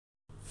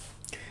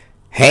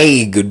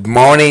Hey, good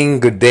morning,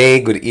 good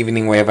day, good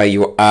evening, wherever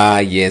you are.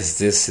 Yes,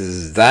 this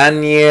is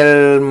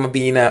Daniel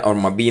Mabina or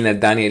Mabina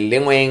Daniel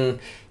Lingwing,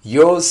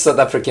 your South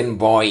African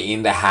boy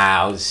in the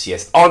house.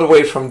 Yes, all the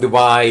way from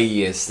Dubai.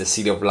 Yes, the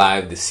city of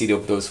life, the city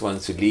of those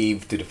ones who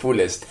live to the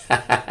fullest.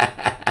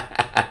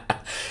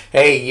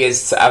 Hey,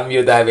 yes, I'm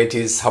your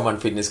diabetes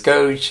hormone fitness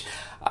coach.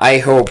 I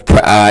hope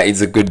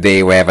it's a good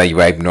day wherever you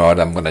are. If not,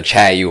 I'm gonna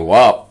chat you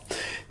up.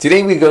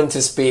 Today we're going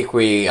to speak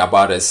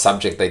about a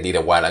subject I did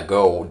a while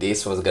ago.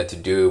 This was got to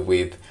do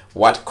with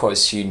what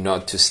causes you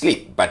not to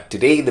sleep. But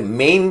today the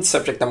main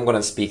subject I'm going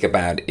to speak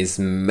about is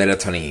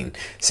melatonin.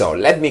 So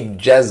let me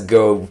just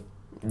go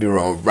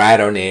right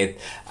on it.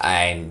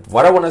 And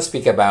what I want to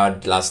speak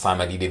about, last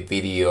time I did a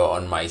video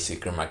on my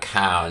Instagram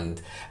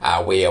account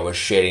where I was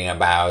sharing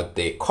about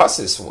the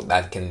causes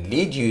that can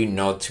lead you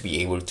not to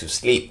be able to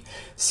sleep.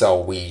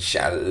 So which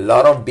a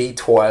lot of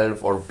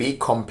B12 or B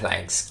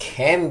complex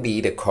can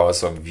be the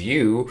cause of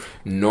you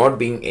not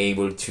being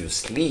able to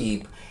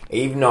sleep,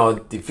 if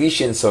not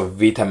deficiency of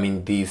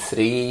vitamin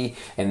D3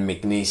 and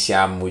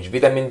magnesium, which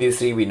vitamin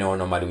D3 we know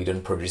normally we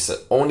don't produce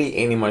it. Only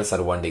animals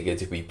that one they get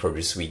to be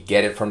produced. We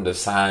get it from the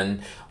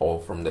sun or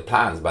from the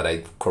plants, but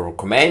I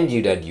recommend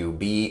you that you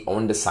be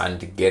on the sun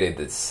to get it.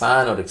 The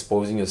sun or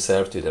exposing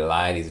yourself to the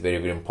light is very,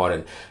 very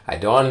important. I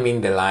don't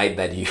mean the light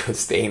that you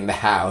stay in the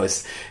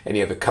house and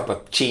you have a cup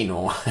of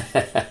chino.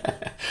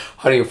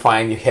 How do you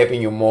find you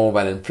having your mobile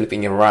and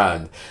flipping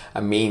around?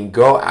 I mean,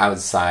 go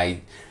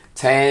outside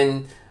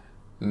 10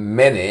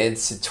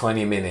 minutes,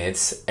 20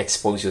 minutes,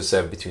 expose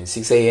yourself between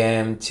 6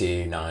 a.m.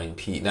 to 9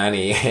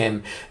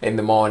 a.m. in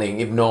the morning,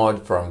 if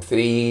not from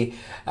 3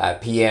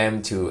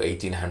 p.m. to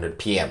 1800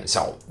 p.m.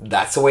 So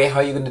that's the way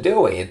how you're going to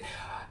do it.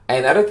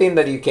 Another thing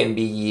that you can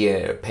be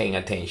paying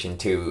attention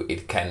to,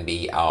 it can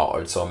be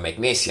also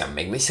magnesium.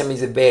 Magnesium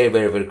is a very,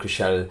 very, very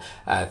crucial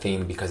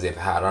thing because they've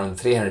had around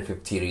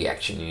 350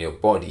 reaction in your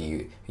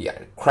body. Yeah,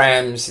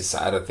 cramps is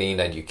other thing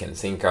that you can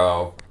think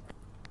of.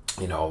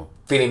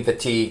 Feeling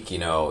fatigue,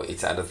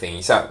 it's other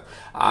things. So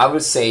I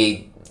would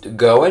say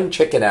go and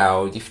check it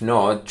out. If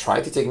not,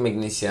 try to take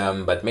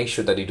magnesium, but make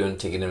sure that you don't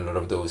take in a lot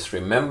of those.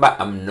 Remember,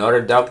 I'm not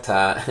a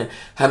doctor.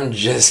 I'm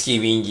just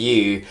giving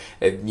you,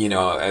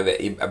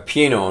 a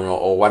opinion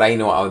or what I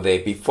know out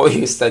there. Before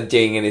you start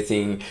doing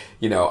anything,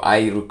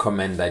 I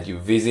recommend that you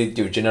visit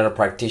your general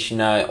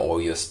practitioner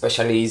or your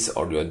specialist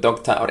or your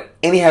doctor or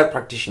any health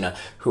practitioner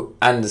who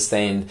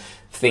understand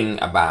thing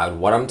about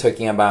what I'm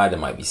talking about. There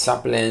might be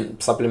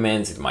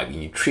supplements, it might be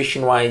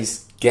nutrition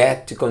wise.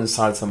 Get to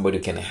consult somebody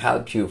who can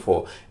help you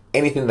for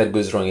anything that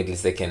goes wrong. At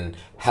least they can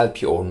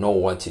help you or know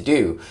what to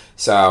do.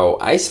 So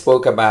I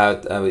spoke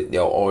about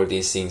all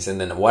these things, and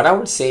then what I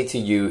would say to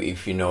you,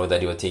 if you know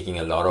that you're taking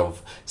a lot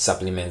of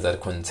supplements that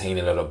contain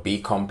a lot of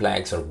B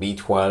complex or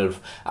B12,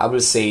 I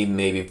would say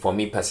maybe for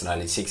me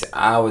personally 6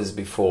 hours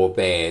before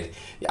bed,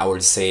 I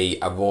would say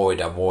avoid.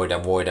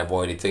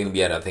 It's going to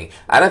be other thing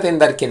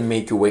that can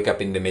make you wake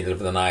up in the middle of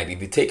the night. If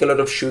you take a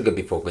lot of sugar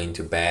before going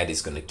to bed,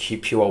 it's going to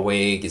keep you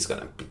awake. It's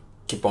going to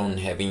keep on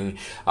having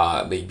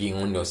being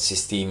on your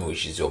system,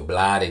 which is your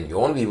blood, and you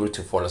won't be able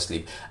to fall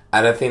asleep.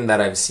 Other thing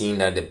that I've seen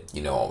that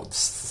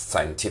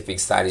scientific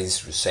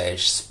studies,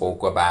 research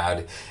spoke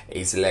about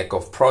is lack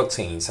of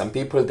protein. Some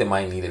people, they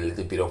might need a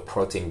little bit of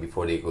protein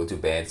before they go to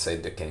bed so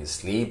they can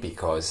sleep,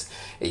 because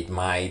it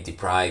might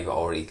deprive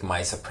or it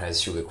might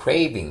suppress sugar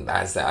craving.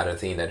 That's the other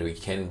thing that we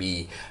can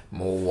be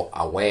more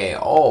aware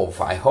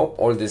of. I hope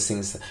all these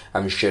things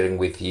I'm sharing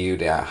with you,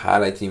 they are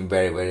highlighting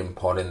very, very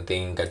important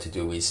thing got to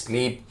do with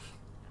sleep,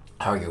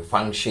 how you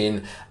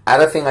function.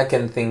 Other thing I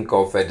can think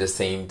of at the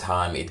same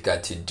time, it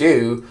got to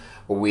do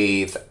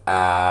with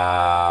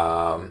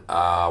what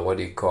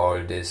do you call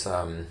this?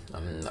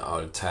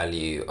 I'll tell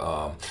you,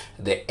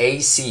 the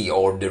AC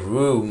or the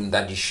room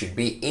that you should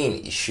be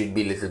in. It should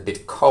be a little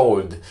bit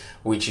cold,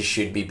 which it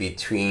should be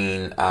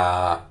between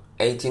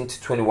 18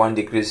 to 21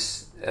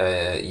 degrees.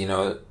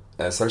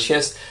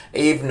 Celsius.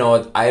 If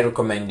not, I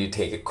recommend you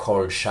take a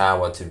cold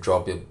shower to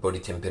drop your body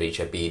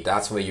temperature a bit.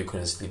 That's where you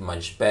can sleep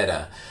much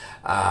better.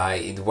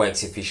 It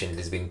works efficiently,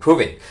 it's been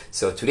proven.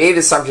 So today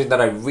the subject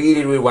that I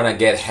really, really want to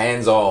get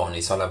hands on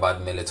is all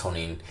about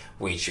melatonin,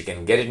 which you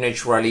can get it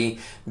naturally.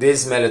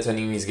 This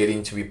melatonin is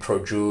getting to be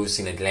produced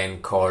in a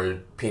gland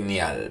called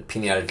pineal.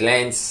 Pineal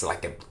glands,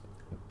 like a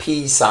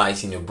pea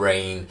size in your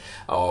brain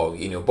or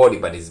in your body,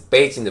 but it's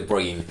based in the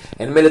brain.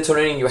 And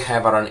melatonin, you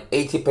have around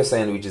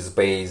 80%, which is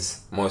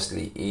based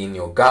mostly in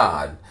your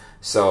gut.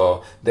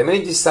 So the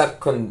minute you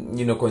start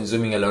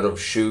consuming a lot of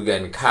sugar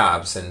and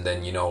carbs, and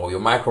then your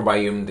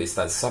microbiome, they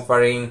start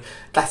suffering,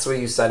 that's where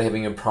you start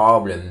having a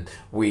problem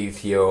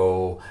with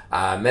your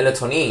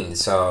melatonin.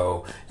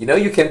 So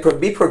you can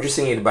be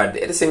producing it, but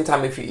at the same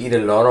time, if you eat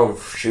a lot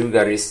of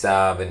sugary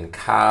stuff and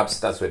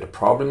carbs, that's where the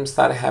problems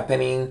start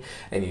happening,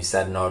 and you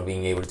start not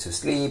being able to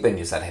sleep, and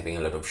you start having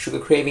a lot of sugar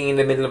craving in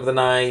the middle of the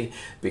night,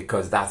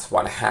 because that's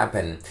what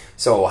happened.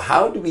 So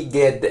how do we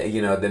get the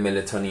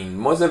melatonin?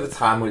 Most of the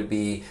time will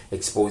be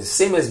exposed,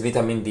 same as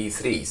vitamin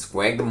D3.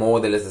 Square the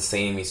model is the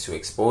same, is to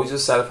expose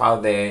yourself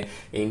out there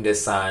in the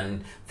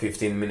sun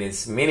 15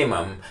 minutes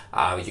minimum.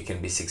 You can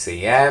be 6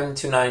 a.m.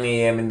 to 9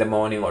 a.m. in the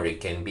morning, or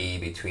it can be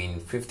between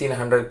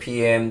 1500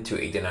 p.m. to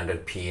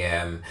 1800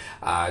 p.m.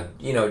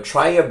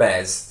 Try your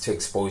best to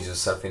expose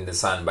yourself in the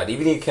sun. But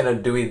even if you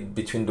cannot do it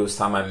between those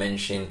time I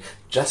mentioned,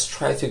 just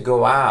try to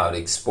go out,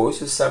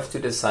 expose yourself to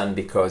the sun,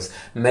 because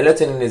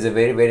melatonin is a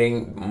very, very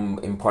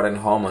important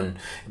hormone,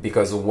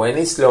 because when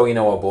it's low in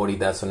our body,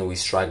 that's when we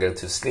struggle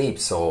to sleep.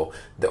 So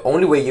the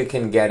only way you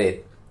can get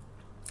it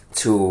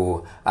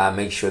to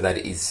make sure that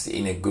it's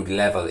in a good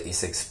level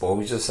is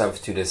expose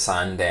yourself to the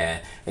sun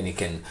there. And you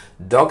can,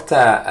 Dr.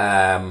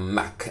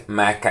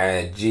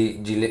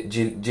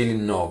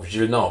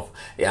 Jilinov,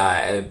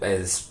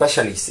 a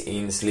specialist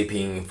in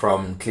sleeping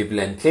from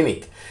Cleveland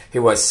Clinic, he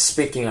was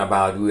speaking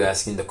about, we were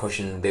asking the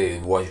question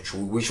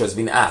which was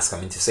being asked,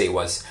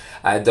 was,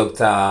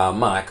 Dr.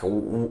 Mark,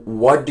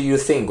 what do you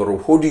think, or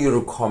who do you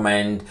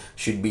recommend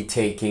should be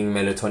taking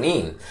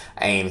melatonin?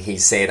 And he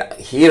said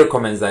he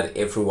recommends that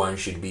everyone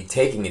should be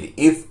taking it,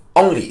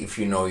 only if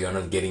you know you're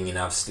not getting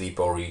enough sleep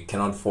or you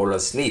cannot fall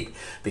asleep,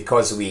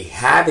 because we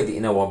have it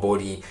in our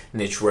body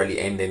naturally,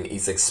 and then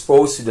it's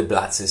exposed to the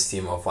blood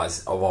system of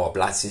our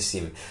blood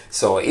system.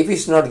 So if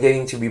it's not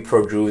getting to be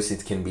produced,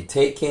 it can be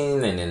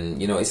taken, and then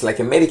it's like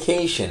a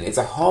medication, it's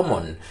a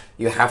hormone.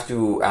 You have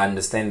to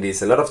understand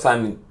this. A lot of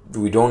time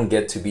we don't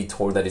get to be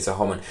told that it's a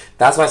hormone.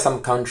 That's why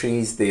some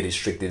countries, they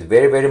restrict it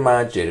very, very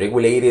much. They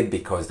regulate it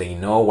because they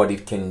know what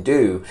it can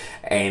do.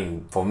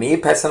 And for me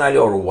personally,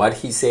 or what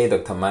he said,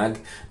 Dr. Mark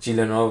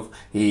Jilinov,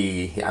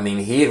 he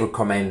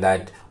recommend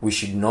that we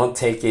should not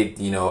take it,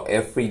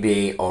 every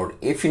day, or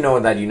if you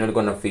know that you're not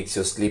going to fix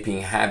your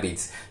sleeping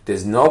habits,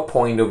 there's no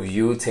point of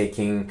you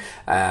taking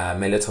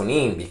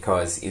melatonin,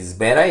 because it's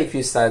better if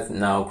you start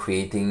now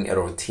creating a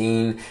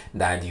routine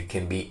that you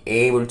can be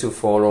able to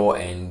follow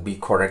and be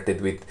corrected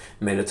with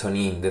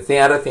melatonin. The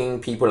other thing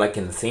people I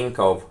can think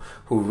of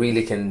who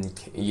really can,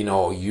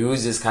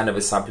 use this kind of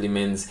a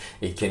supplements,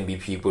 it can be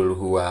people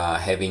who are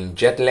having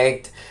jet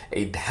lagged.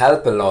 It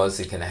help a lot.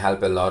 It can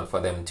help a lot for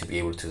them to be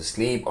able to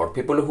sleep, or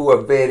people who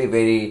are very,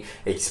 very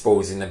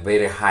exposed in a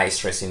very high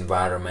stress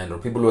environment, or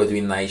people who are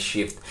doing night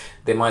shift.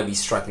 They might be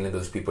struggling,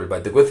 those people.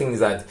 But the good thing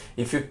is that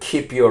if you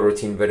keep your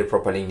routine very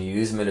properly and you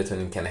use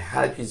melatonin, it can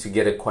help you to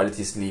get a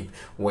quality sleep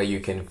where you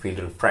can feel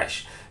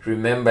refreshed.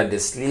 Remember, the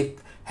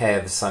sleep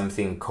have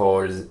something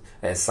called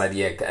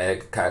cardiac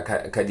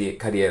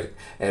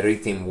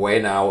rhythm,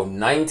 where now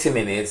 90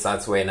 minutes,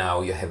 that's where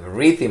now you have a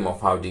rhythm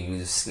of how to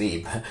use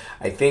sleep.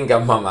 I think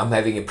I'm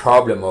having a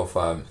problem of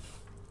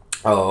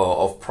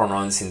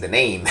pronouncing the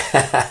name.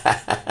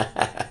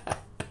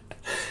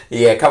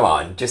 Yeah, come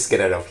on, just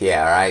get out of here,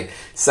 alright?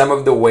 Some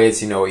of the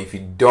words, if you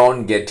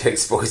don't get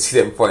exposed to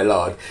them for a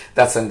lot,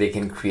 that's when they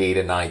can create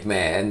a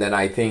nightmare. And then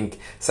I think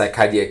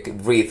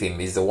circadian rhythm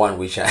is the one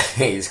which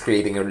is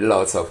creating a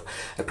lot of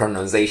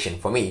pronunciation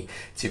for me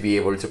to be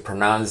able to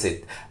pronounce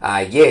it.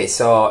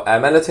 So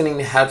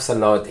melatonin helps a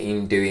lot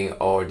in doing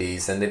all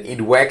this, and then it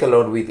works a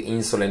lot with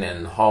insulin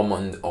and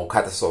hormone or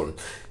cortisol.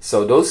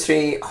 So those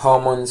three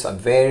hormones are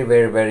very,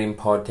 very, very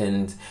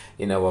important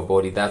in our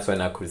body. That's when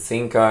I could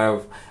think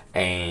of.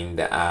 And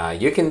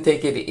you can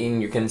take it in,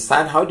 you can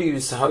start, how do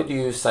you start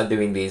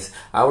doing this?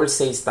 I will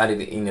say start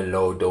it in a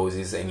low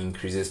doses and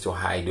increases to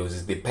high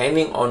doses,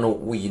 depending on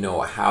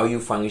how you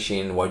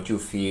function, what you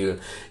feel.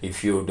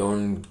 If you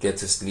don't get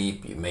to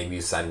sleep, maybe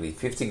you start with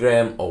 50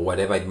 grams or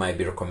whatever it might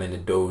be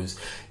recommended dose.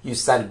 You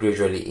start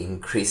gradually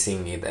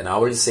increasing it. And I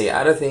will say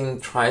other thing,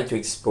 try to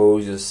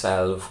expose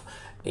yourself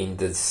in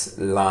this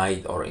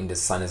light or in the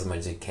sun as much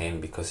as you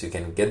can, because you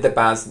can get the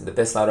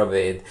best out of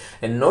it.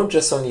 And not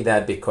just only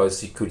that,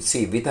 because you could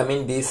see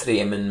vitamin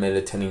D3 and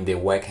melatonin, they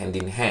work hand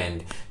in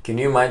hand. Can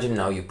you imagine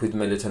now you put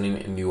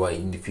melatonin and you are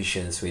in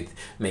deficiency with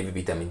maybe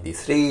vitamin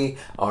D3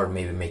 or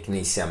maybe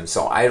magnesium?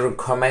 So I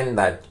recommend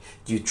that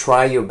you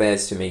try your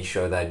best to make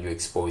sure that you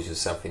expose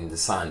yourself in the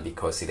sun,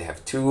 because they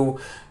have two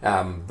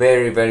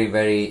very, very,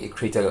 very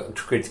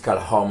critical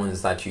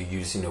hormones that you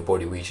use in your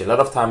body, which a lot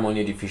of time when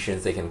you're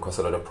deficient, they can cause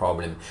a lot of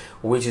problem,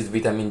 which is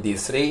vitamin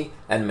D3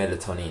 and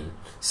melatonin.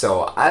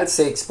 So I'll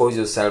say expose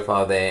yourself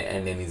out there,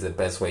 and then it's the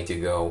best way to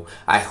go.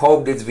 I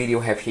hope this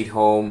video have hit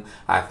home.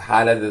 I've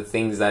highlighted the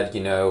things that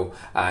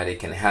they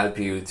can help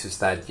you to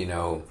start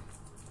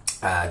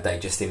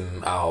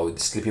digesting or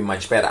sleeping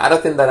much better. Other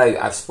thing that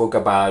I've spoke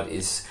about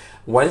is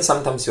when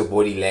sometimes your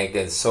body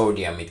lacks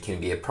sodium, it can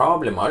be a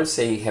problem. I'll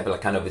say have a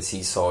kind of a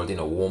sea salt,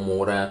 warm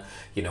water,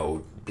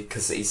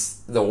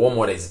 because the warm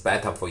water is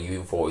better for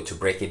you to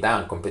break it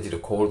down compared to the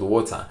cold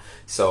water.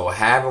 So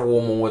have a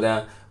warm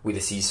water with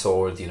the sea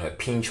salt, a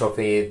pinch of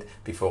it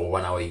before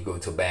 1 hour you go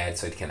to bed,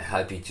 so it can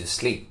help you to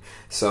sleep.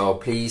 So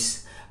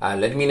please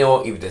Let me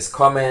know if there's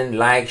comment,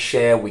 like,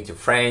 share with your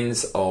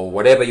friends, or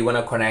whatever you want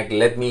to connect.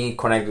 Let me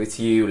connect with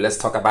you. Let's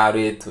talk about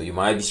it. You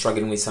might be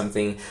struggling with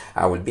something.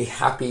 I will be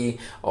happy.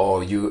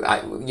 Or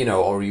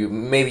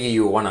maybe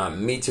you want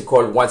me to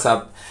call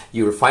WhatsApp.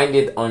 You'll find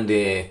it on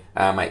the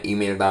my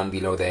email down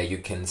below there. You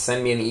can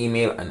send me an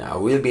email and I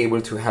will be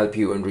able to help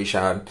you and reach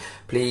out.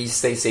 Please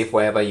stay safe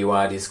wherever you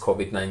are. This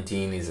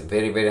COVID-19 is a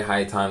very, very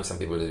high time. Some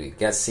people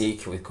get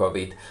sick with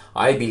COVID.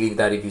 I believe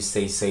that if you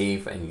stay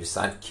safe and you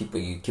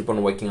keep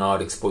on working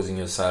out, exposing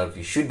yourself,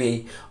 you should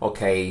be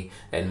okay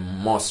and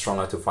more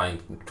stronger to fight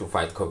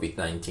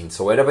COVID-19.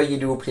 So whatever you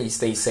do, please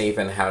stay safe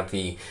and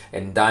healthy.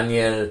 And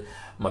Daniel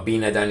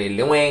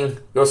Lueng,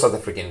 your South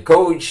African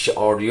coach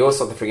or your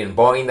South African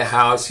boy in the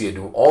house, you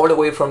do all the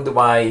way from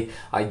Dubai.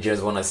 I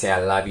just want to say I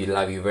love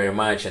you very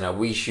much, and I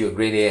wish you a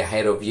great day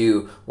ahead of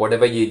you.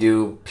 Whatever you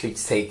do,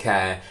 please take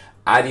care.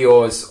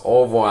 Adios,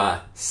 au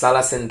revoir,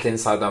 Salasentlen,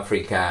 South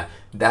Africa.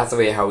 That's the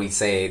way how we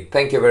say it.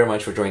 Thank you very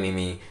much for joining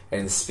me,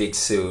 and speak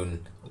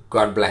soon.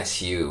 God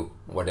bless you,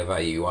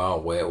 whatever you are,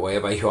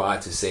 wherever you are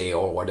to say,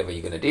 or whatever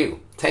you're gonna do.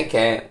 Take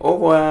care. Au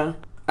revoir.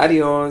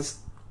 Adios.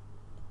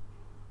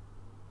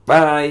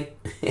 Bye.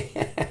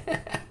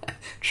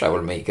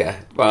 Troublemaker.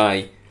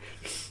 Bye.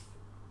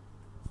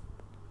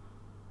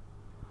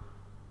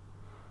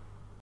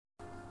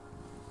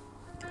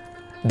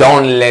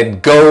 Don't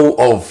let go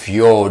of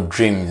your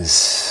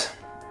dreams.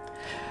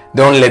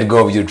 Don't let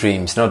go of your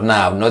dreams. Not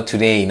now, not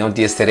today, not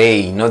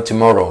yesterday, not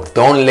tomorrow.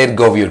 Don't let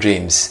go of your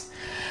dreams.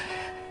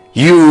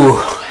 You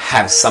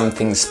have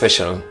something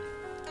special.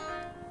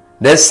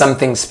 There's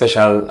something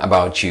special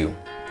about you.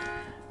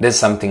 There's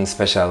something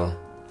special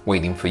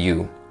waiting for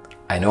you.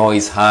 I know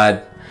it's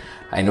hard.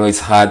 I know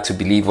it's hard to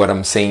believe what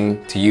I'm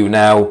saying to you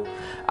now.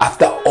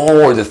 After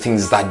all the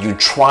things that you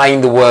try in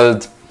the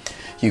world,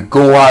 you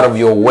go out of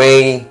your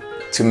way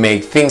to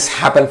make things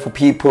happen for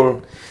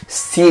people,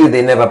 still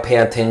they never pay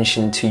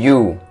attention to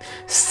you.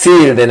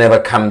 Still they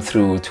never come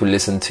through to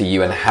listen to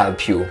you and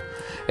help you.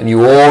 And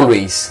you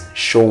always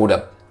showed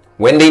up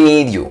when they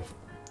need you.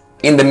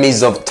 In the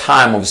midst of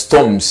time of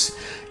storms,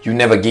 you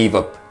never gave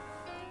up.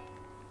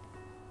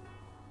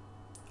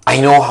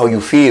 I know how you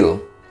feel.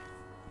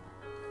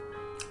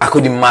 I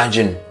could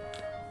imagine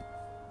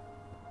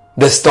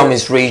the storm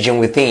is raging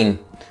within.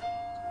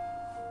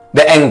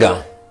 The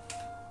anger,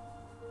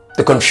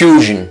 the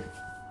confusion,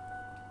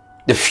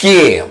 the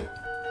fear,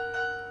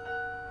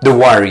 the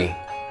worry.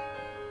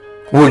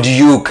 Would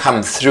you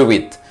come through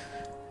it?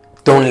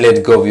 Don't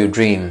let go of your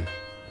dream.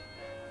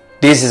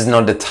 This is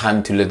not the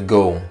time to let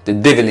go. The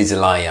devil is a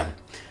liar.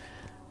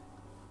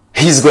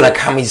 He's gonna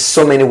come in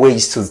so many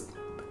ways to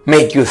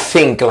make you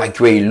think like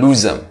you're a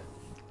loser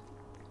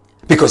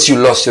because you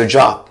lost your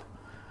job,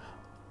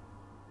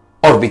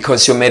 or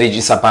because your marriage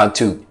is about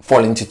to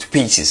fall into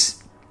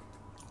pieces,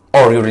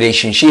 or your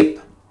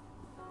relationship,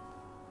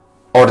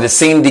 or the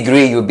same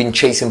degree you've been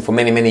chasing for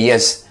many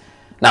years.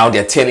 Now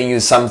they're telling you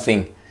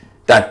something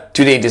that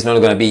today there's not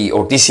going to be,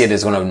 or this year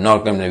there's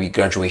not going to be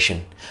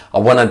graduation. I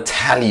want to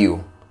tell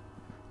you,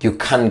 you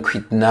can't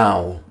quit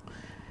now.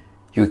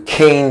 You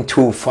came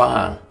too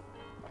far.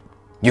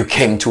 You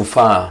came too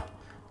far.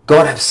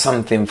 God has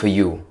something for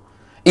you.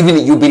 Even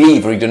if you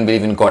believe or you don't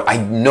believe in God, I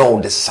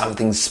know there's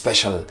something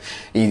special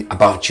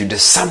about you.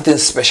 There's something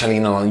special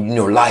in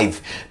your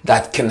life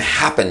that can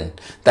happen,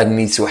 that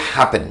needs to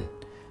happen.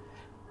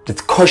 The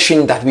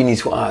question that we need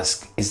to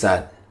ask is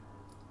that,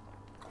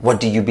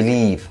 what do you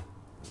believe?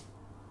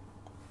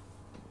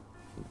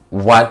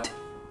 What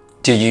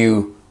do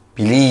you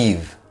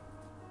believe?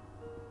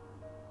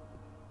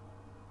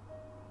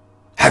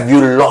 Have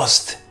you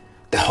lost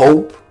the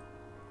hope?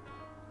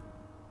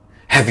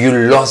 Have you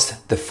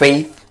lost the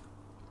faith?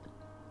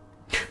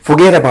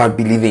 Forget about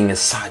believing as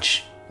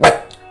such.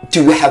 But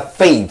do you have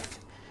faith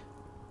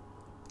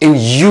in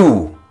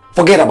you?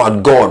 Forget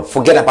about God.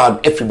 Forget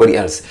about everybody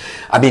else.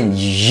 I mean,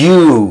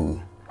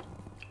 you.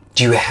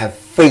 Do you have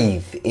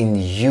faith in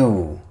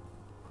you?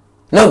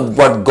 Not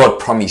what God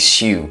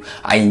promised you.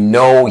 I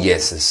know,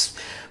 yes,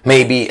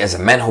 maybe as a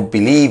man who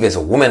believes, as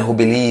a woman who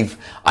believes,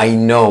 I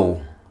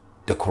know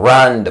the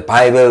Quran, the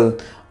Bible,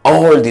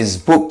 all these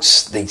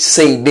books, they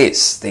say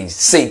this,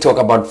 talk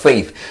about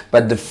faith.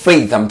 But the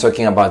faith I'm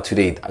talking about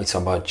today, it's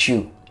about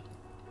you.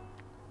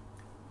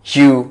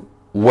 You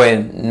were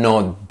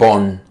not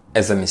born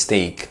as a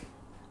mistake.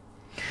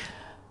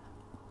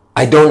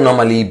 I don't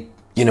normally,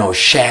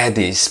 share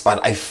this,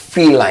 but I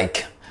feel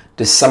like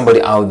there's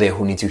somebody out there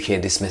who needs to hear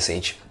this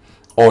message.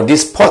 Or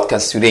this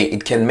podcast today,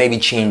 it can maybe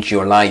change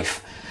your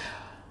life.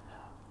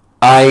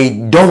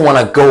 I don't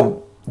want to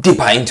go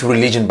deeper into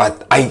religion,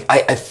 but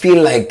I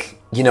feel like,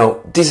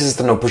 this is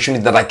an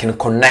opportunity that I can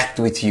connect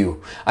with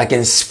you. I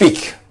can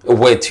speak a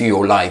word to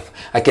your life.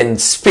 I can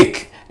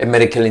speak a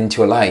miracle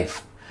into your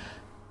life.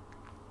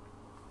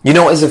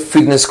 As a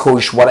fitness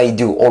coach, what I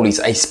do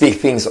always, I speak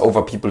things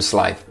over people's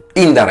life,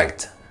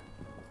 indirect.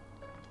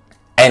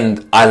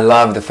 And I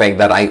love the fact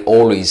that I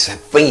always have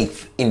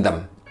faith in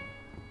them.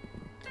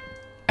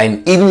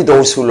 And even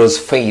those who lost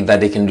faith that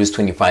they can lose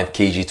 25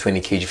 kg,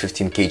 20 kg,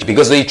 15 kg,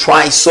 because they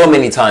tried so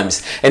many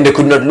times and they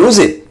could not lose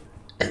it.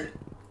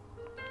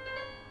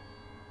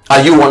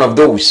 Are you one of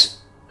those?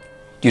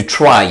 You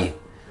try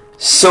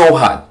so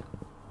hard.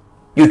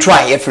 You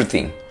try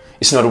everything.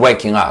 It's not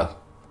working out.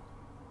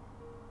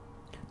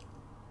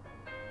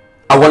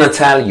 I want to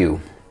tell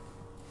you,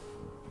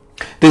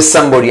 there's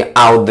somebody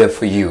out there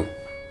for you.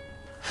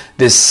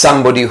 There's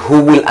somebody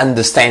who will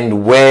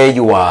understand where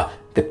you are,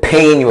 the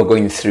pain you are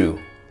going through,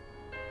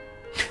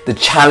 the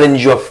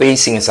challenge you're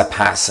facing as a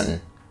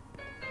person.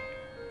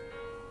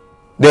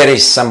 There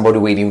is somebody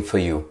waiting for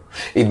you.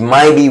 It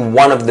might be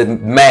one of the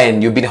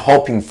men you've been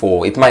hoping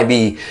for. It might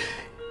be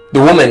the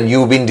woman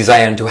you've been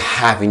desiring to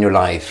have in your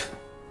life.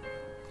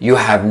 You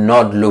have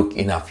not looked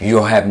enough.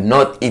 You have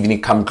not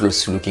even come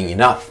close to looking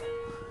enough.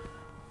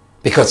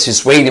 Because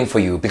she's waiting for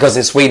you. Because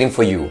it's waiting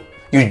for you.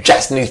 You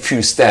just need a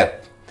few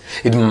steps.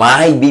 It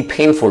might be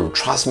painful,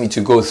 trust me,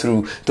 to go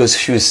through those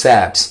few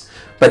steps.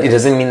 But it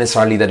doesn't mean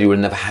necessarily that you will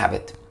never have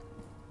it.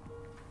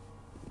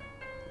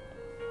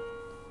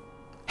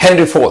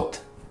 Henry Ford,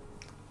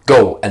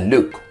 go and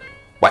look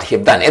what he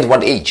have done. At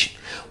what age?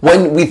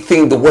 When we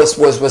think the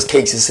worst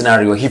case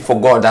scenario, he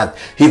forgot that.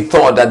 He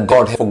thought that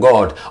God had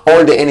forgot.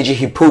 All the energy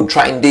he put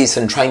trying this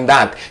and trying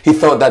that, he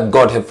thought that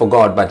God had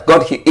forgot. But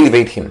God, he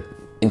elevated him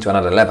into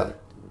another level.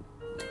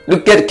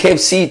 Look at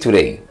KFC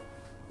today.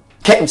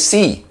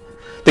 KFC,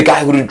 the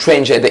guy who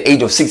retrenched at the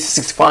age of 60,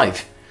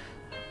 65.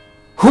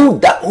 Who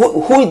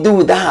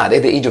do that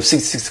at the age of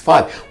 60,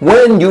 65?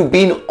 When you've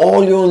been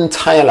all your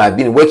entire life,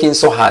 been working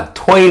so hard,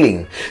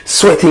 toiling,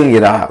 sweating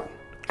it out,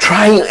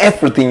 trying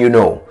everything you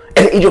know.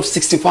 At the age of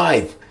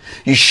 65,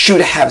 you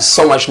should have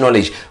so much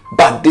knowledge.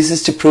 But this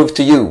is to prove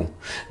to you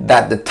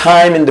that the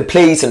time and the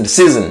place and the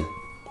season,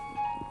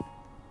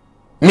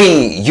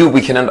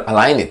 we cannot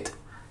align it.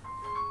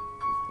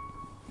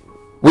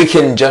 We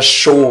can just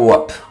show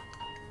up.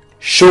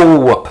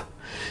 Show up.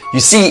 You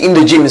see, in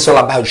the gym, it's all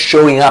about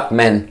showing up,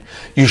 man.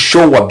 You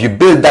show up, you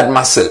build that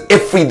muscle.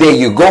 Every day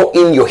you go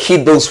in, you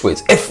hit those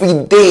weights.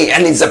 Every day,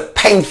 and it's a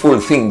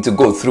painful thing to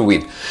go through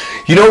it.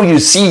 You know, you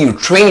see, you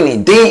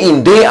training day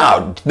in, day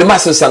out. The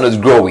muscles are not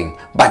growing.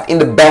 But in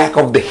the back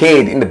of the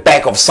head, in the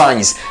back of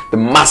science, the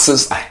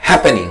muscles are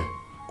happening.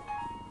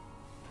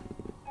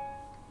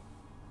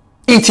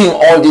 Eating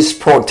all this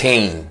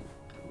protein.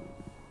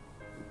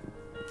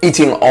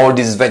 Eating all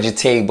these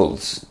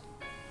vegetables.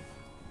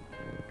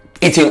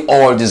 Eating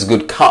all these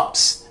good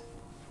carbs.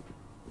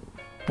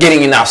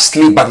 Getting enough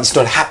sleep, but it's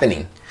not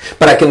happening.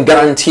 But I can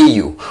guarantee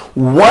you,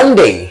 one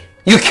day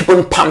you keep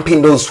on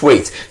pumping those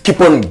weights,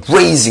 keep on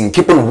raising,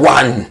 keep on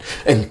 1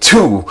 and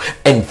 2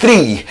 and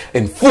 3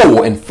 and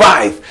 4 and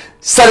 5,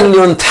 suddenly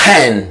on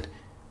 10,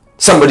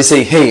 somebody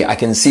say, hey, I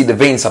can see the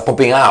veins are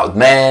popping out,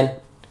 man.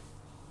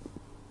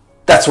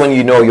 That's when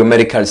you know your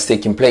miracle is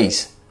taking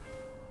place.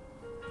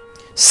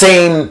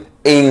 Same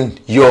in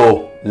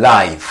your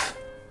life.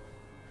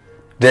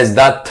 There's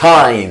that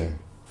time.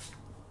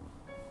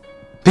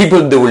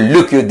 People, they will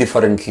look you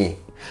differently.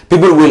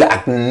 People will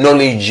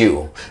acknowledge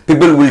you.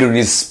 People will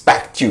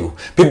respect you.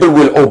 People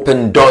will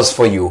open doors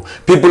for you.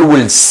 People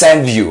will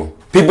serve you.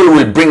 People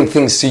will bring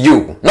things to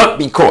you. Not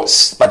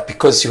because, but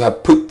because you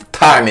have put the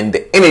time and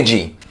the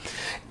energy.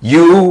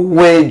 You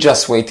were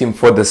just waiting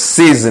for the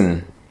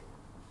season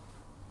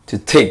to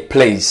take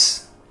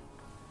place.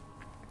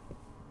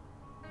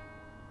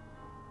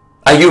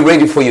 Are you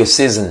ready for your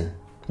season?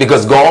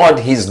 Because God,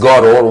 He's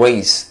God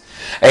always.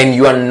 And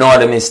you are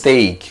not a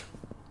mistake.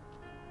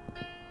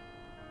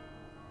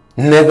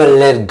 Never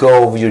let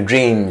go of your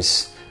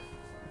dreams.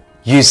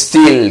 You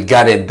still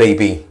got it,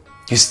 baby.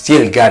 You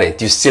still got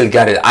it. You still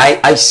got it.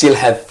 I still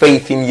have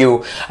faith in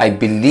you. I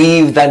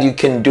believe that you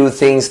can do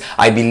things.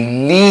 I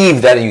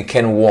believe that you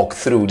can walk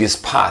through this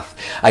path.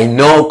 I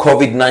know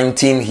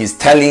COVID-19, he's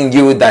telling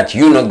you that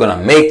you're not going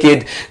to make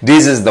it.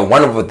 This is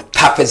one of the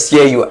toughest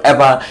year you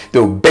ever.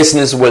 Your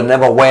business will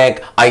never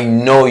work. I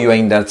know you're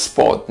in that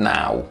spot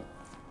now.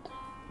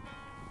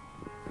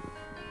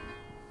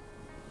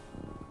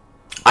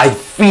 I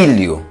feel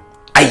you.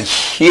 I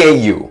hear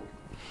you.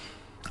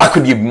 I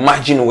could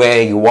imagine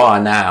where you are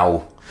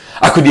now.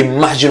 I could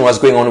imagine what's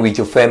going on with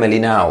your family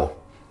now.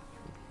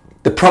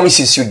 The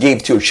promises you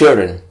gave to your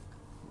children.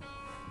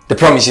 The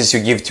promises you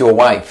give to your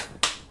wife.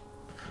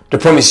 The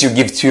promise you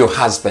give to your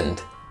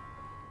husband.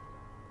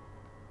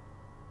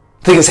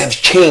 Things have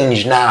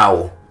changed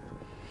now.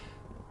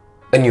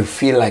 And you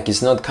feel like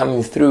it's not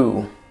coming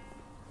through.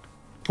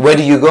 Where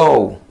do you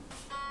go?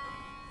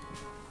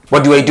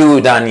 What do I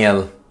do,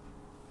 Daniel?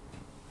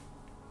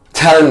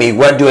 Tell me,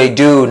 what do I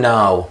do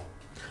now?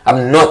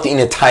 I'm not in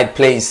a tight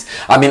place.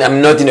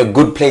 I'm not in a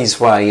good place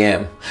where I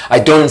am. I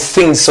don't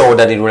think so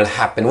that it will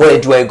happen. Where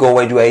do I go?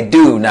 What do I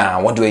do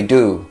now? What do I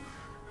do?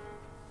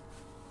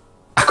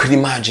 I could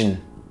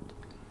imagine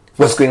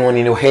what's going on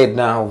in your head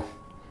now.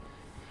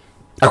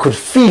 I could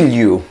feel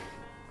you,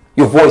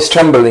 your voice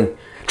trembling,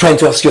 trying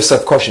to ask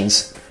yourself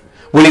questions.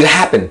 Will it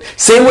happen?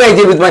 Same way I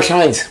did with my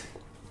clients.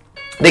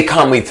 They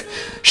come with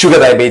sugar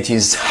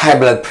diabetes, high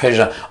blood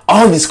pressure,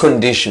 all these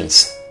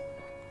conditions.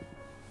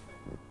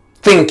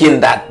 thinking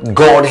that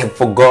God had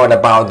forgot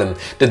about them.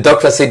 The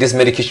doctor said this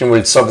medication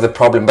will solve the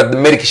problem, but the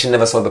medication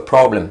never solved the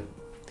problem.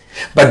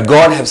 But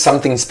God has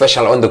something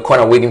special on the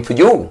corner waiting for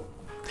you.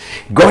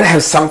 God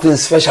has something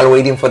special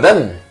waiting for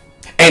them.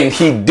 And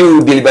He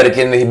do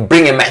deliberately, and He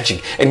bring a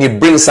magic, and He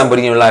brings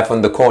somebody in your life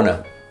on the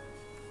corner.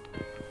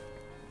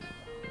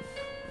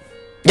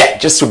 Yeah,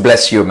 just to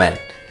bless you, man.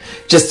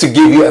 Just to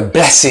give you a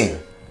blessing.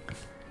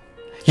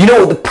 You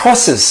know, the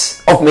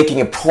process of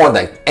making a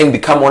product and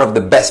become one of the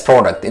best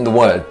product in the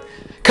world.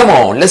 Come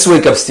on, let's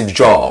wake up Steve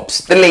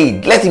Jobs.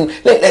 Let him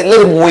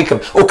wake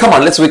up. Oh, come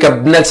on, let's wake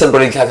up Nelson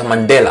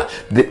Mandela,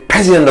 the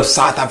president of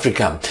South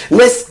Africa.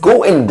 Let's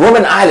go in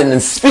Robben Island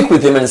and speak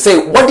with him and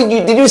say, what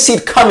did you see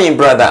it coming,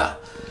 brother?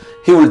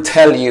 He will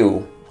tell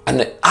you,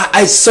 and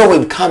I saw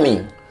it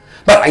coming.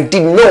 But I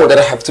didn't know that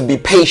I have to be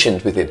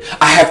patient with it.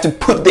 I have to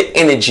put the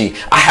energy.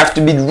 I have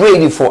to be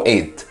ready for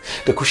it.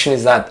 The question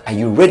is that, are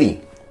you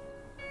ready?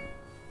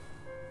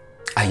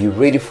 Are you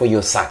ready for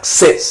your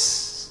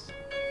success?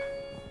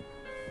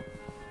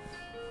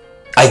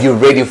 Are you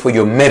ready for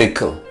your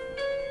miracle?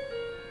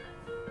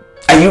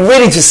 Are you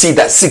ready to see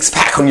that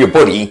six-pack on your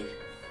body?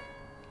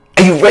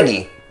 Are you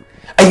ready?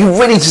 Are you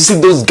ready to see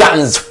those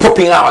guns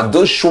popping out,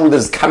 those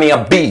shoulders coming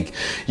up big?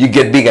 You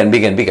get bigger and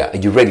bigger and bigger. Are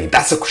you ready?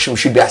 That's the question we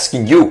should be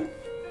asking you.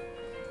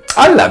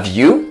 I love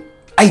you.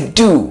 I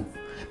do.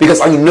 Because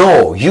I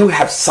know you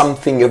have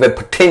something, you have a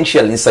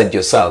potential inside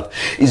yourself.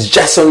 It's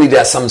just only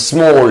there are some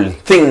small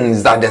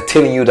things that they're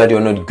telling you that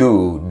you're not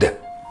good.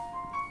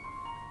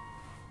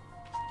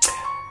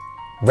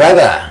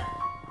 Brother,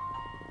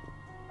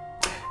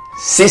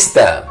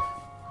 sister,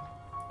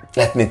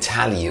 let me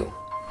tell you,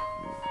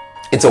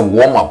 it's a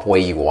warm-up where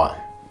you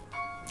are.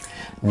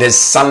 There's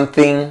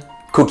something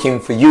cooking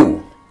for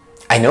you.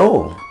 I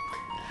know.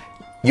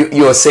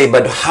 You'll say,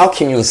 but how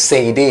can you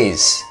say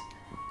this?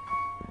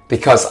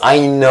 Because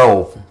I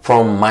know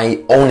from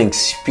my own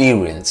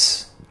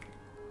experience,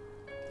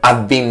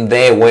 I've been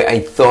there where I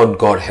thought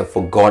God had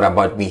forgot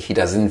about me. He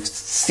doesn't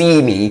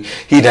see me.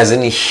 He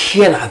doesn't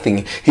hear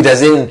nothing. He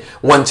doesn't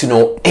want to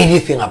know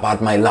anything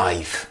about my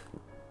life.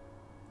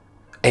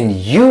 And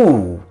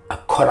you are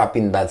caught up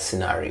in that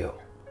scenario.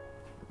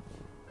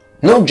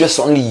 Not just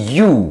only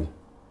you,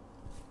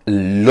 a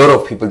lot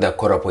of people that are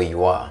caught up where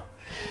you are.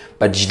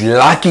 But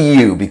lucky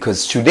you,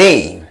 because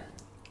today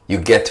you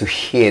get to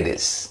hear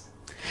this.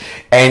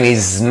 And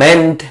it's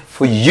meant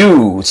for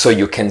you so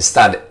you can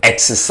start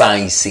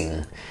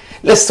exercising.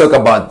 Let's talk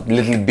about a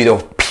little bit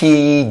of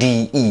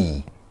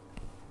PDE.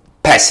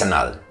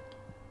 Personal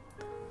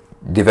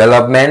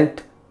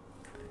development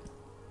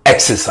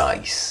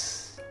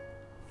exercise.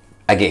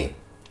 Again,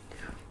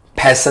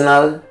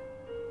 personal,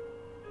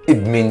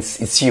 it means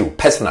it's you.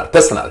 Personal.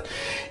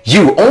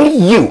 You,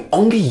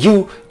 only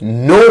you.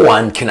 No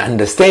one can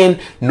understand,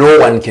 no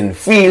one can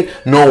feel,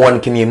 no one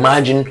can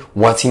imagine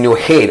what's in your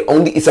head.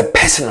 Only it's a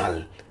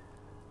personal.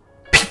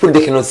 People,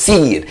 they cannot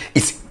see it.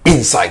 It's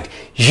inside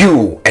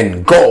you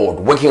and God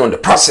working on the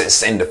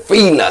process and the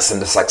failures and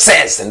the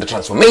success and the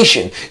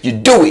transformation. You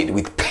do it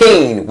with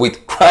pain,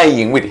 with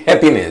crying, with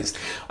happiness.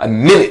 I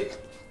mean it.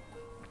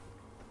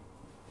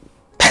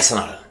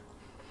 Personal.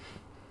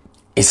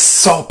 It's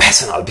so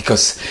personal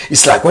because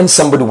it's like when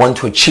somebody wants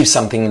to achieve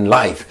something in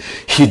life,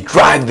 he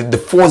drives the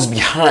force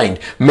behind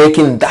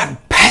making that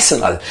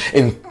personal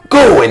and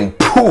go and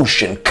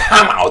push and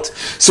come out.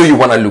 So you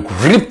want to look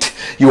ripped,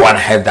 you want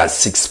to have that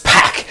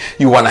six-pack,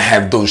 you want to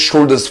have those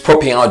shoulders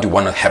popping out, you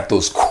want to have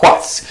those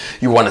quads,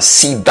 you want to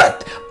see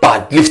that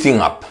butt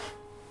lifting up.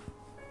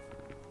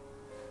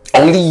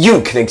 Only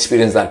you can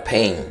experience that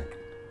pain.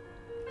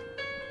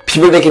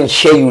 People, they can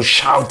hear you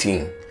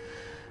shouting,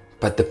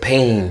 but the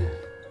pain,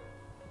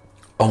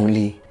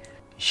 only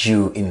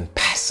you in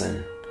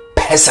person.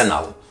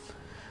 Personal.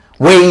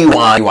 Where you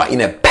are in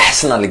a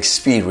personal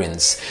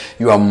experience.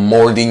 You are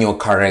molding your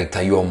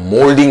character. You are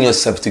molding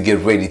yourself to get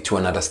ready to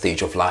another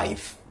stage of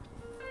life.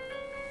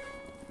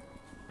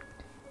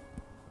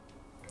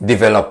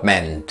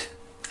 Development.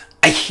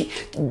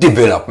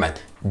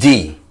 Development.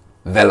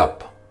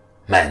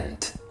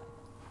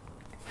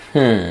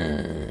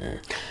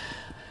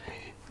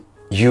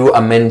 You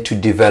are meant to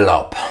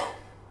develop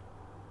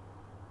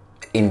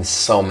in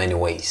so many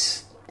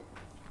ways.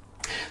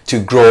 To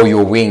grow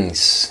your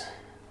wings,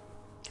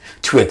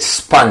 to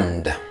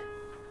expand,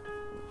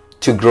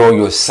 to grow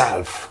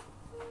yourself,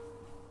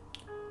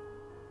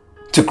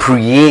 to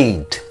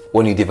create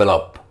when you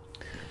develop,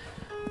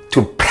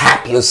 to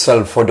prep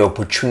yourself for the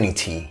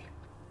opportunity,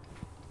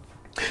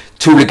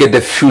 to look at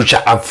the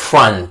future up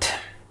front,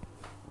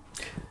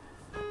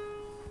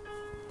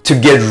 to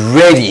get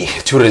ready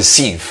to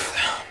receive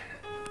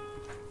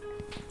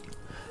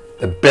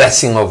the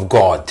blessing of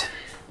God,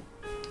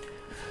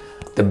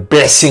 the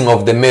blessing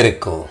of the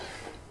miracle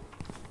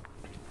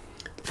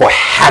for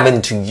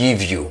heaven to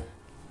give you.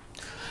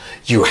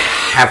 You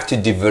have to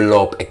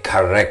develop a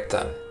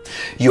character.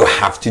 You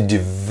have to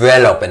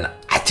develop an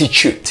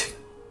attitude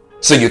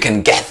so you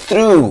can get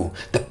through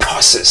the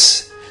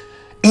process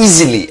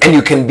easily, and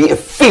you can be a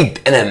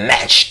fit and a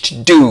match to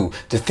do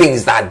the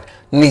things that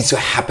needs to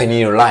happen in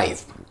your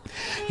life.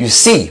 You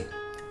see,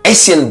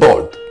 Usain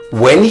Bolt,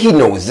 when he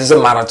knows there's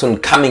a marathon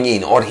coming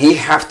in, or he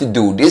have to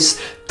do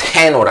this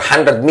 10 or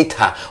 100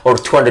 meter or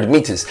 200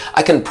 meters,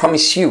 I can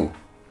promise you,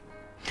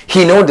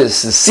 he knows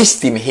there's a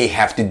system he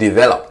have to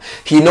develop.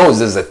 He knows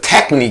there's a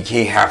technique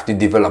he have to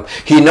develop.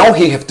 He knows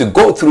he have to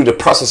go through the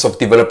process of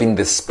developing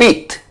the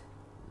speed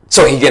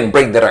so he can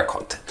break the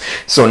record.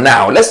 So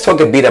now let's talk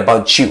a bit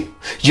about you.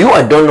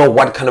 I don't know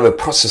what kind of a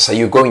process are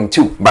you going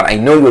to, but I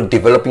know you're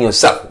developing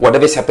yourself.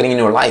 Whatever is happening in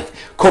your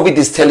life, COVID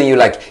is telling you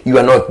like you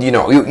are not,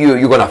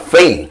 you're gonna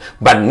fail.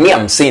 But me,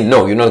 I'm saying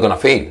no, you're not gonna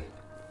fail,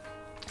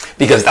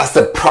 because that's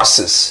the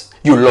process.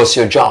 You lost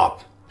your job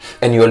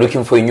and you are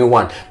looking for a new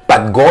one,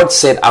 but God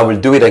said, I will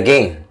do it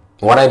again.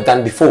 What I've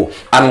done before,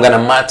 I'm gonna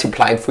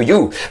multiply it for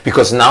you,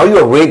 because now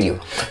you're ready.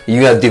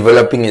 You are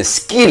developing a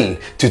skill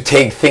to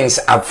take things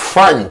up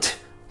front.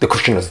 The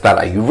question is that,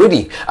 are you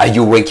ready? Are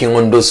you working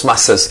on those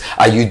muscles?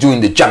 Are you doing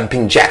the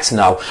jumping jacks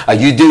now? Are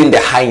you doing the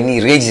high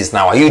knee raises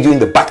now? Are you doing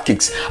the butt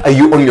kicks? Are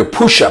you on your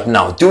push-up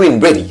now? Doing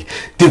ready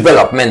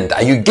development?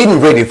 Are you getting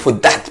ready for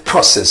that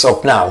process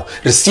of now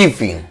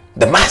receiving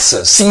the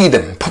muscles, see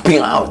them popping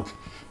out?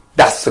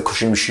 That's the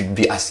question we should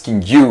be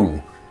asking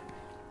you.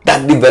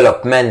 That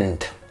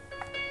development,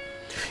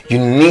 you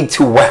need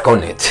to work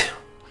on it.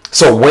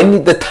 So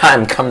when the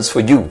time comes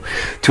for you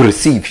to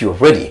receive, you're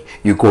ready.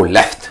 You go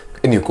left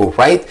and you go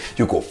right,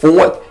 you go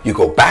forward, you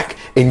go back,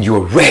 and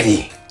you're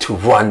ready to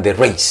run the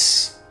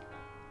race,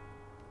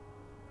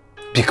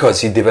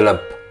 because you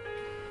develop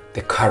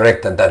the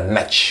character that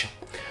match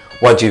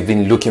what you've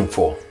been looking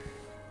for.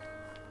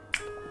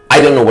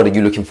 I don't know what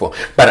you're looking for,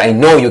 but I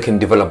know you can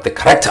develop the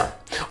character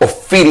of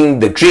feeding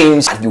the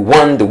dreams you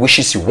want, the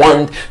wishes you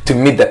want, to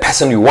meet the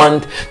person you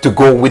want, to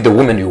go with the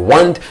woman you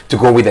want, to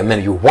go with the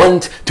man you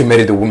want, to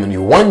marry the woman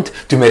you want,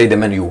 to marry the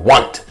man you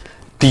want.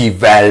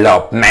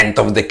 Development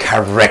of the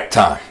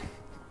character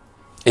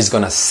is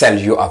gonna sell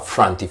you up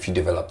front if you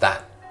develop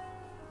that.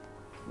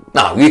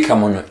 Now we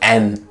come on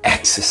and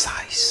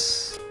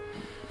exercise.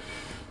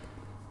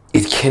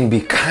 It can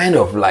be kind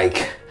of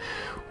like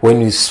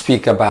when you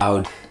speak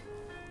about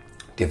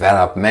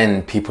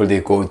development, people,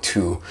 they go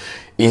to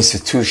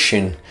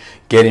institution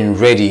getting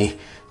ready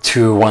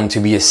to want to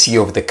be a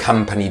CEO of the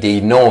company. They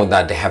know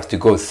that they have to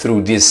go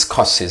through these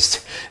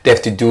courses. They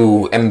have to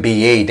do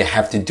MBA. They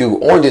have to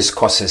do all these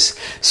courses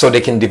so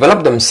they can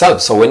develop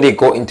themselves. So when they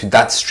go into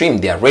that stream,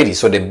 they are ready.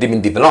 So they've been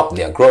developed.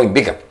 They are growing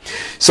bigger.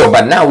 So,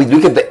 but now we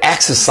look at the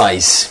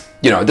exercise.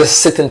 There's a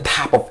certain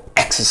type of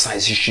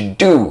exercise you should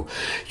do.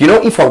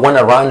 If I want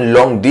to run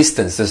long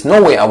distance, there's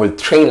no way I will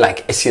train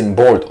like Usain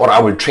Bolt, or I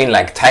will train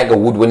like Tiger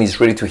Woods when he's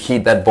ready to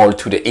hit that ball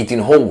to the 18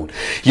 hole.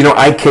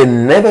 I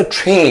can never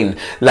train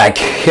like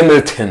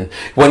Hamilton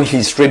when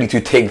he's ready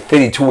to take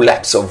 32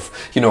 laps of,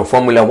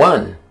 Formula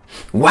One.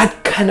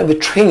 What kind of a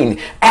training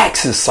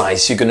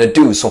exercise you're gonna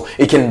do so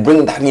it can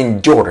bring that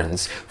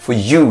endurance for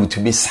you to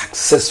be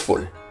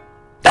successful?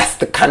 That's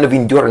the kind of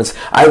endurance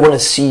I want to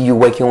see you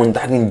working on,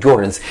 that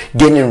endurance,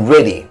 getting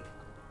ready.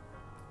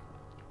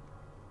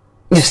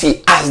 You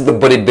see, as the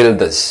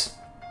bodybuilders,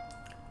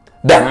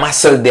 their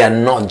muscle, they are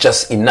not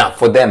just enough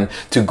for them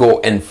to go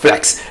and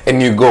flex,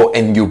 and you go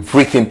and you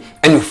breathe in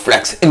and you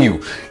flex and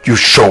you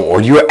show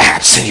all your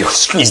abs and you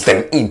squeeze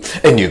them in,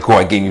 and you go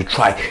again, you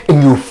try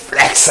and you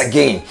flex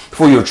again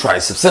for your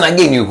triceps, and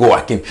again you go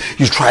again,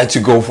 you try to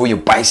go for your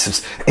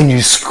biceps and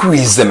you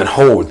squeeze them and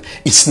hold.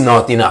 It's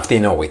not enough, they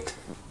know it.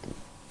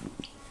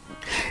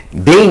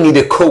 They need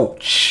a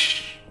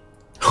coach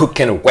who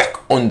can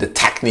work on the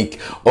technique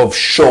of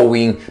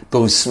showing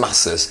those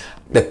muscles.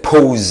 The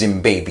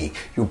posing, baby.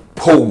 You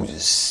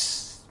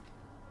pose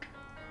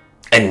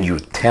and you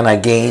turn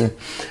again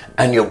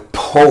and you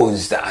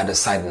pose the other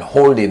side and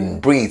hold it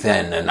and breathe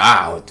in and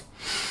out.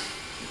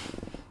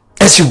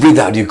 As you breathe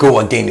out, you go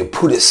again, you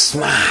put a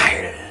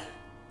smile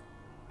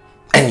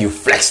and you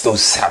flex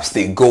those abs.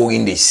 They go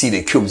in, they see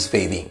the cubes,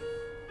 baby.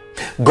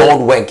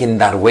 God work in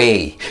that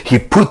way. He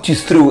put you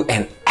through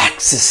an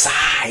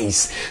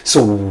exercise.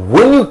 So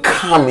when you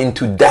come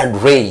into that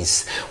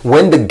race,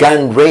 when the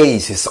gun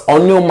race is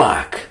on your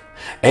mark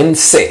and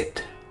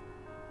set,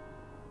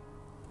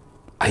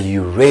 are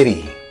you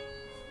ready?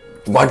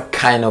 What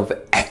kind of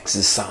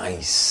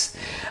exercise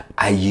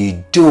are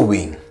you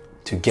doing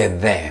to get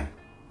there?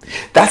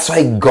 That's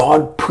why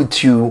God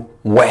put you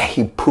where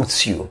He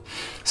puts you,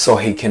 so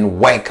He can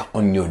work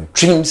on your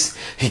dreams.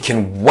 He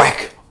can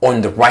work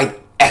on the right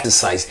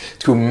exercise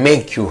to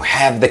make you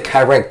have the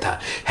character,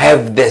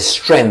 have the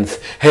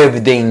strength,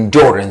 have the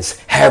endurance,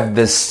 have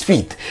the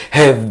speed,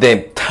 have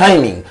the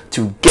timing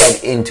to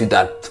get into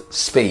that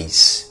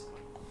space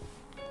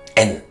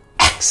and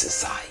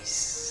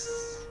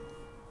exercise.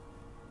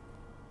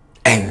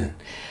 And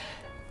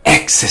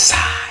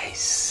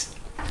exercise.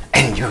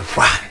 And you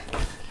run.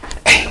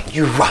 And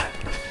you run.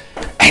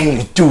 And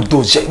you do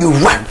those, you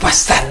run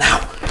faster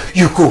now.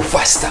 You go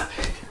faster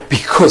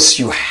because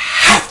you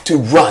have to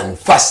run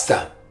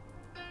faster.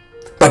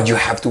 But you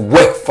have to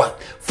work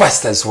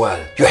fast as well.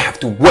 You have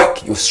to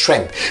work your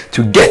strength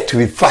to get to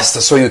be faster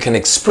so you can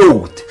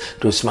explode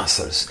those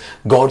muscles.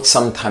 God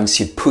sometimes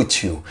He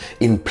puts you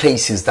in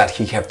places that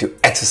He have to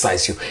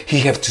exercise you.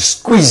 He have to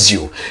squeeze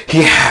you.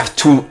 He have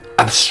to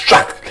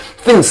abstract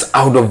things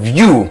out of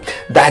you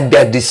that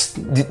they're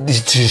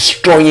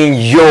destroying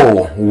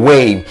your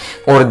way,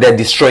 or they're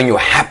destroying your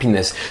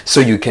happiness so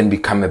you can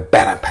become a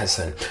better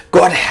person.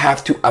 God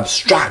have to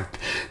abstract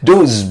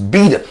those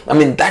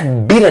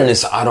that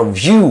bitterness out of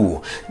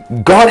you.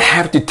 God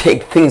have to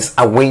take things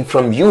away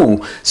from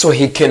you so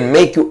He can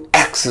make you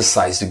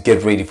exercise to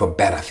get ready for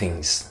better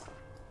things.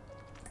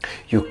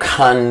 You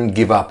can't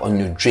give up on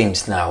your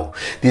dreams now.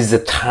 This is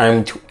the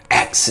time to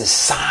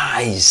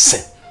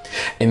exercise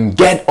and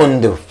get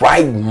on the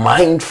right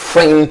mind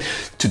frame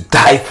to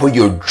die for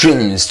your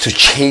dreams, to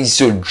chase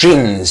your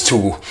dreams,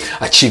 to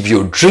achieve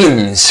your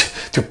dreams,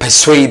 to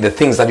pursue the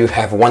things that you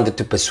have wanted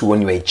to pursue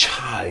when you were a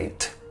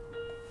child.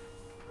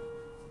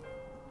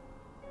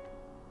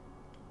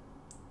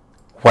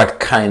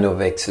 What kind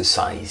of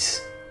exercise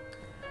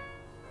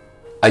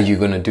are you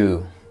going to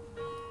do?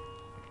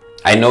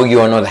 I know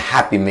you are not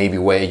happy maybe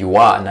where you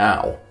are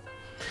now.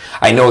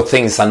 I know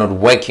things are not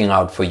working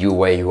out for you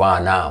where you are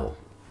now.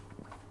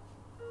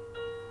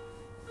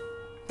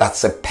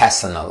 That's a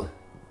personal.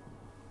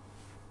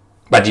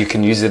 But you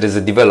can use it as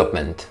a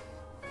development.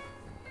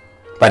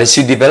 But as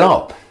you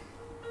develop,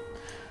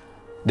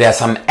 there are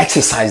some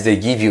exercise they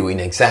give you in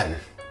exam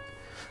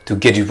to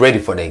get you ready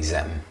for the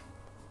exam.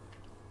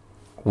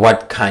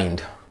 What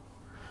kind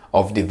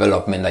of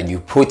development are you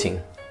putting?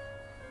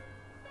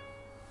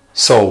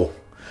 So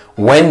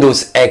when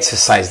those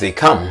exercises they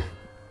come,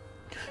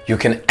 you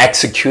can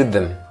execute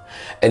them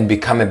and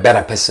become a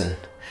better person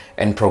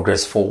and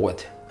progress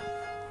forward.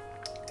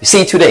 You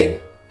see,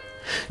 today,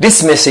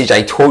 this message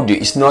I told you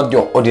is not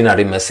your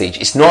ordinary message.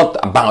 It's not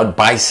about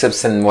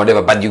biceps and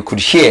whatever, but you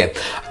could hear.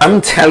 I'm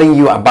telling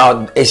you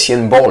about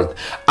Usain Bolt.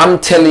 I'm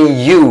telling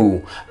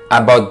you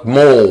about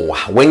Mo.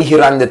 When he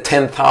ran the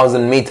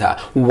 10,000 meter,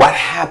 what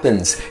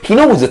happens? He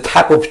knows the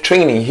type of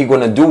training he's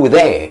gonna do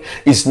there.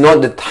 It's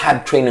not the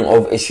type training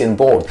of Usain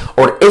Bolt.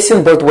 Or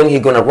Usain Bolt, when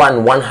he's gonna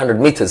run 100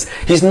 meters,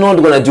 he's not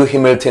gonna do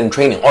Hamilton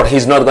training, or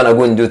he's not gonna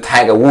go and do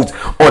Tiger Woods,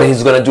 or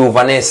he's gonna do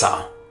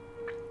Vanessa,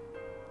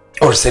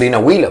 or Serena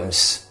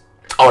Williams,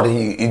 or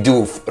he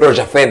do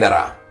Roger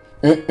Federer.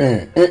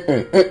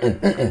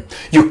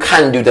 You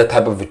can't do that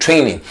type of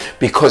training,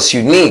 because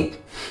you need,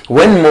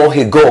 when more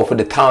he go for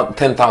the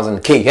 10,000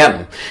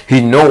 km, he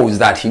knows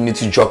that he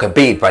needs to jog a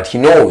bit, but he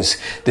knows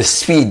the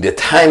speed, the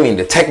timing,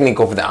 the technique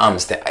of the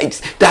arms.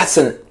 That's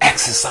an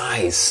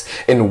exercise.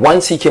 And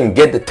once he can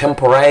get the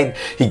tempo right,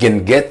 he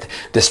can get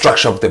the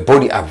structure of the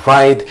body up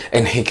right,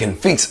 and he can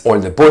fix all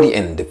the body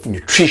and the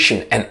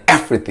nutrition and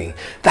everything.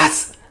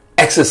 That's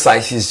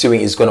exercise he's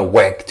doing is going to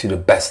work to the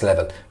best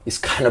level. It's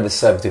kind of a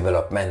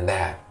self-development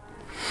there.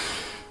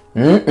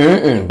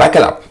 Back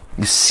it up.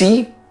 You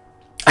see,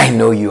 I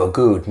know you're a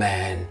good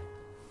man.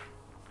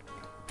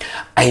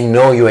 I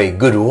know you're a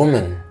good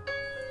woman.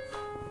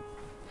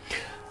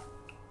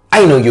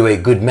 I know you're a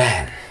good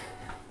man.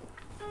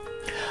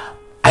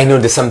 I know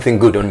there's something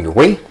good on your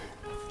way.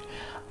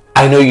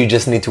 I know you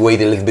just need to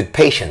wait a little bit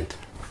patient.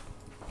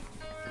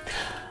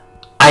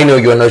 I know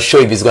you're not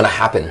sure if it's going to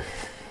happen.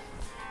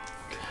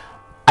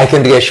 I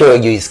can reassure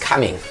you it's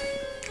coming.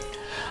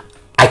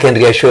 I can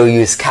reassure you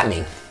it's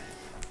coming.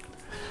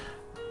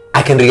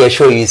 I can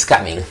reassure you it's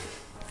coming.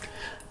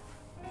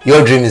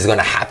 Your dream is going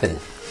to happen.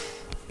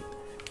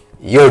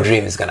 Your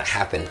dream is going to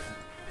happen.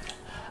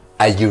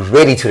 Are you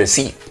ready to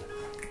receive?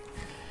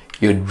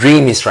 Your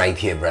dream is right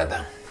here,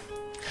 brother.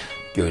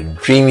 Your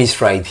dream is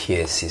right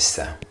here,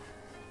 sister.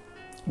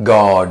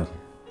 God,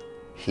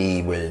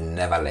 He will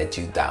never let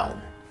you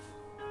down.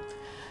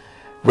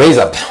 Raise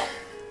up.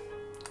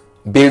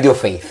 Build your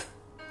faith.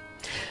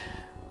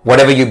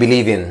 Whatever you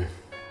believe in,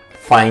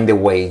 find a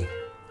way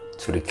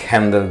to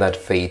rekindle that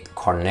faith.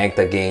 Connect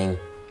again.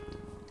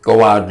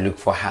 Go out, look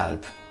for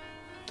help.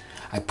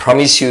 I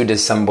promise you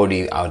there's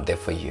somebody out there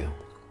for you.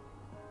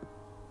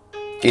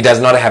 It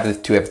does not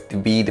have to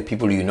be the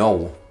people you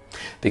know,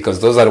 because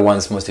those are the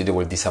ones mostly they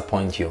will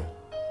disappoint you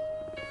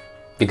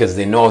because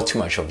they know too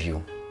much of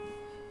you.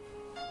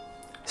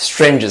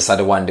 Strangers are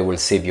the ones that will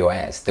save your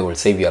ass. They will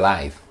save your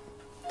life.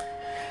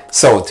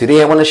 So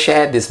today I want to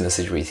share this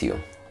message with you,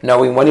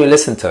 knowing when you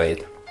listen to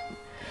it,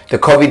 the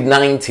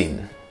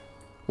COVID-19,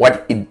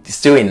 what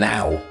it's doing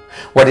now,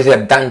 what it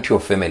have done to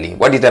your family,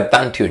 what it have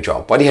done to your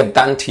job, what it have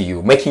done to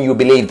you, making you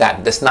believe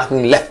that there's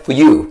nothing left for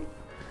you.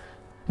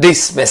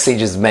 This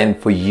message is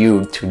meant for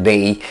you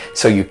today,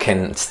 so you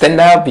can stand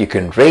up, you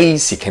can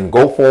raise, you can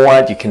go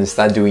forward, you can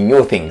start doing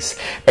new things.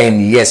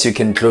 And yes, you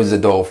can close the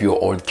door of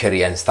your old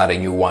career and start a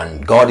new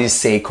one. God is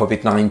saying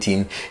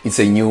COVID-19, it's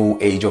a new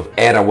age of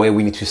era where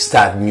we need to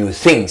start new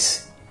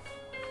things.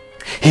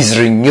 He's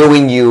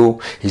renewing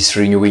you, He's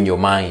renewing your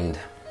mind.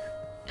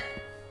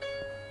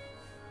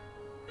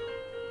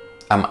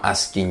 I'm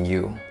asking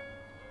you,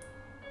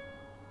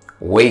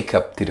 wake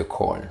up to the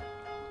call.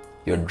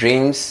 Your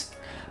dreams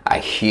are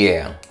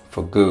here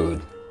for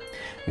good.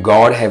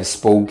 God have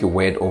spoke a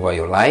word over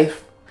your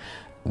life.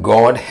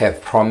 God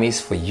have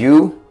promised for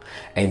you,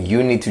 and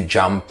you need to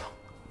jump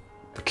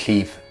the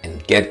cliff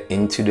and get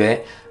into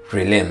the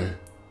realm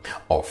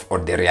of, or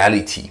the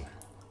reality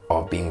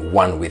of being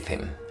one with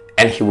Him.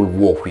 And He will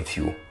walk with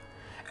you,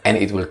 and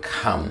it will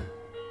come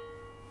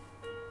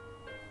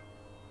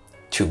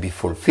to be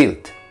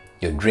fulfilled,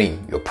 your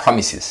dream, your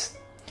promises.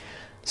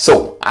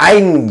 So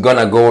I'm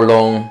gonna go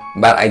long,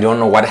 but I don't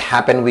know what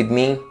happened with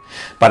me,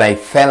 but I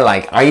felt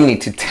like I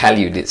need to tell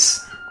you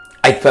this.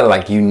 I felt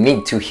like you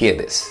need to hear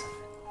this.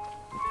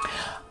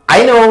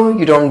 I know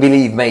you don't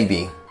believe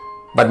maybe,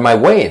 but my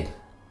word,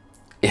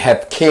 it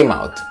have came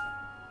out.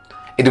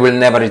 It will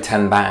never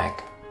return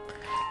back,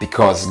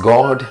 because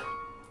God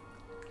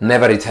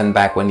never return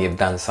back when you've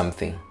done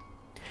something.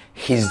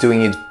 He's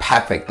doing it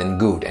perfect and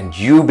good, and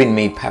you've been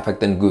made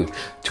perfect and good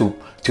to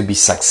be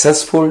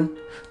successful,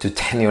 to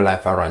turn your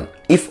life around.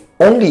 If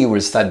only you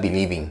will start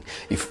believing,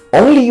 if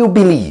only you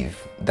believe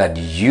that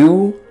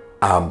you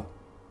are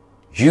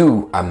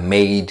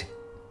made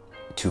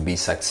to be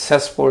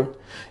successful,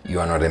 you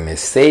are not a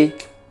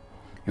mistake,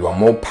 you are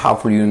more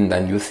powerful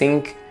than you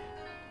think,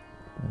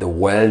 the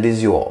world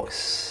is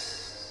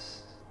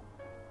yours.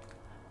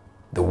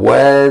 The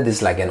world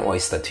is like an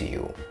oyster to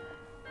you.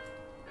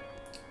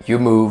 You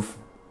move,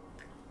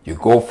 you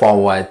go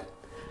forward,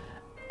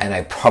 and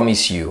I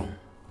promise you,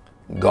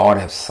 God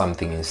has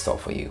something in store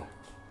for you.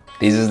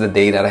 This is the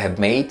day that I have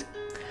made,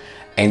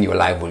 and your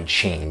life will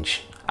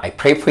change. I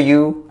pray for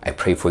you. I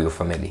pray for your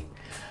family.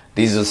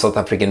 This is a South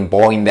African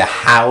boy in the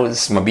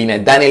house,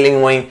 Mabina Daniel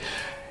Lingwang,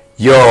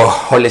 your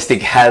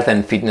holistic health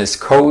and fitness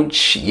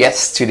coach.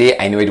 Yes, today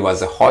I know it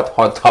was a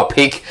hot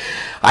topic.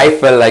 I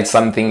felt like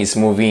something is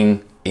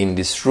moving in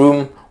this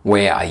room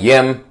where I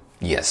am.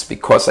 Yes,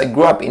 because I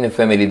grew up in a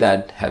family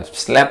that have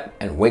slept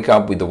and wake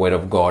up with the word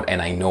of God,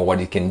 and I know what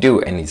it can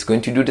do, and it's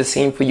going to do the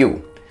same for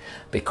you.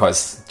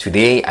 Because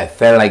today I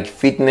felt like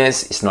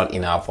fitness is not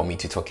enough for me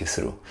to talk you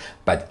through.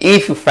 But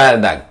if you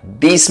felt that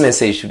this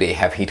message today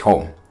have hit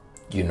home,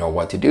 you know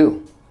what to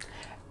do.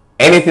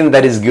 Anything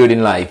that is good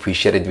in life, we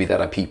share it with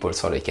other people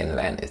so they can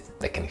learn it,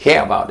 they can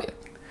hear about it.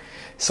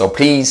 So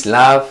please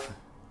love,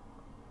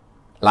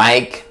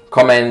 like,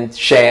 comment,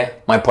 share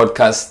my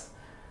podcast.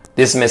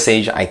 This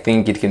message, I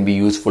think it can be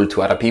useful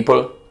to other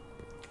people.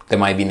 They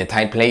might be in a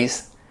tight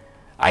place.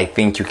 I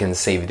think you can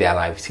save their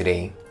life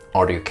today,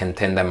 or you can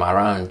turn them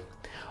around,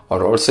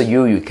 or also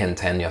you can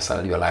turn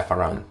your life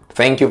around.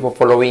 Thank you for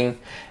following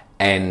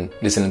and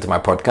listening to my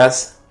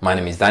podcast. My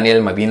name is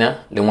Daniel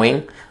Mabina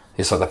Lingwang,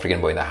 the South African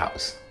boy in the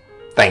house.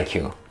 Thank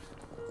you.